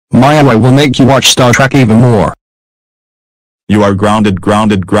Maya, I will make you watch Star Trek even more. You are grounded,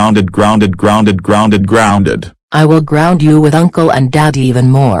 grounded, grounded, grounded, grounded, grounded, grounded. I will ground you with Uncle and Dad even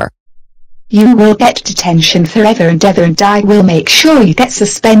more. You will get detention forever and ever, and I will make sure you get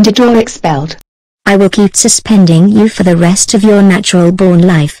suspended or expelled. I will keep suspending you for the rest of your natural-born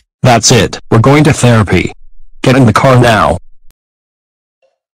life. That's it, we're going to therapy. Get in the car now.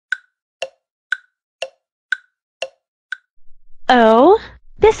 Oh,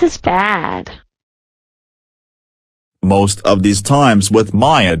 this is bad. Most of these times with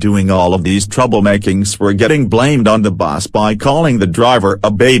Maya doing all of these troublemakings, we're getting blamed on the boss by calling the driver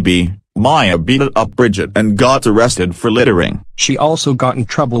a baby. Maya beat up Bridget and got arrested for littering. She also got in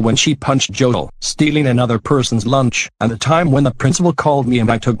trouble when she punched Joel, stealing another person's lunch, and the time when the principal called me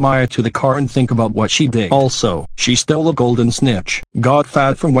and I took Maya to the car. And think about what she did. Also, she stole a golden snitch, got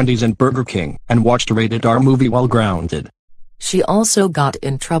fat from Wendy's and Burger King, and watched a rated R movie while grounded. She also got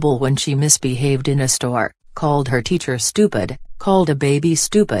in trouble when she misbehaved in a store, called her teacher stupid, called a baby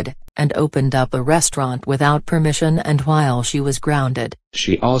stupid, and opened up a restaurant without permission and while she was grounded.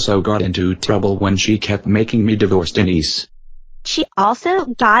 She also got into trouble when she kept making me divorce Denise. She also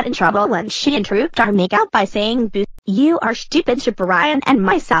got in trouble when she improved our makeup by saying boo, you are stupid to Brian and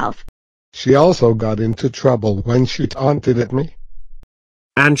myself. She also got into trouble when she taunted at me.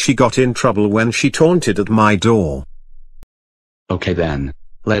 And she got in trouble when she taunted at my door. Okay then.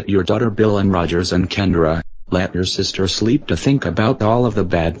 Let your daughter Bill and Rogers and Kendra, let your sister sleep to think about all of the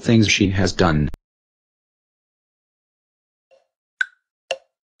bad things she has done.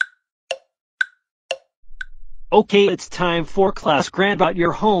 Okay, it's time for class. Grant out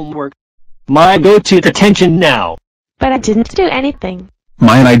your homework. Maya, go to detention now. But I didn't do anything.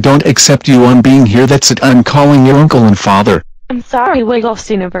 Maya, I don't accept you on being here. That's it. I'm calling your uncle and father. I'm sorry, Wiggles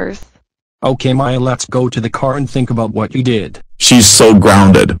Universe. Okay Maya, let's go to the car and think about what you did. She's so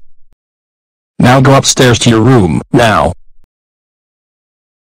grounded. Now go upstairs to your room, now.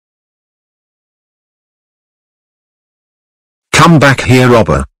 Come back here,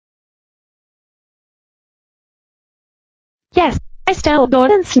 robber. Yes, I stole a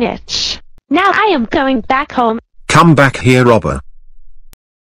golden snitch. Now I am going back home. Come back here, robber.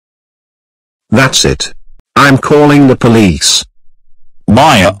 That's it. I'm calling the police.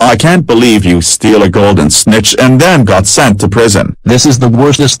 Maya, I can't believe you steal a golden snitch and then got sent to prison. This is the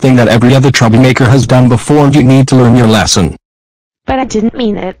worstest thing that every other troublemaker has done before, and you need to learn your lesson. But I didn't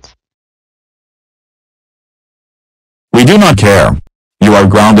mean it. We do not care. You are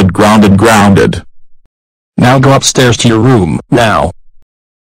grounded, grounded, grounded. Now go upstairs to your room, now.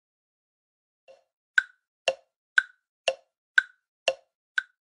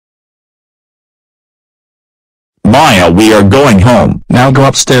 Maya, we are going home. Now go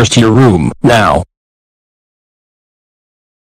upstairs to your room, now.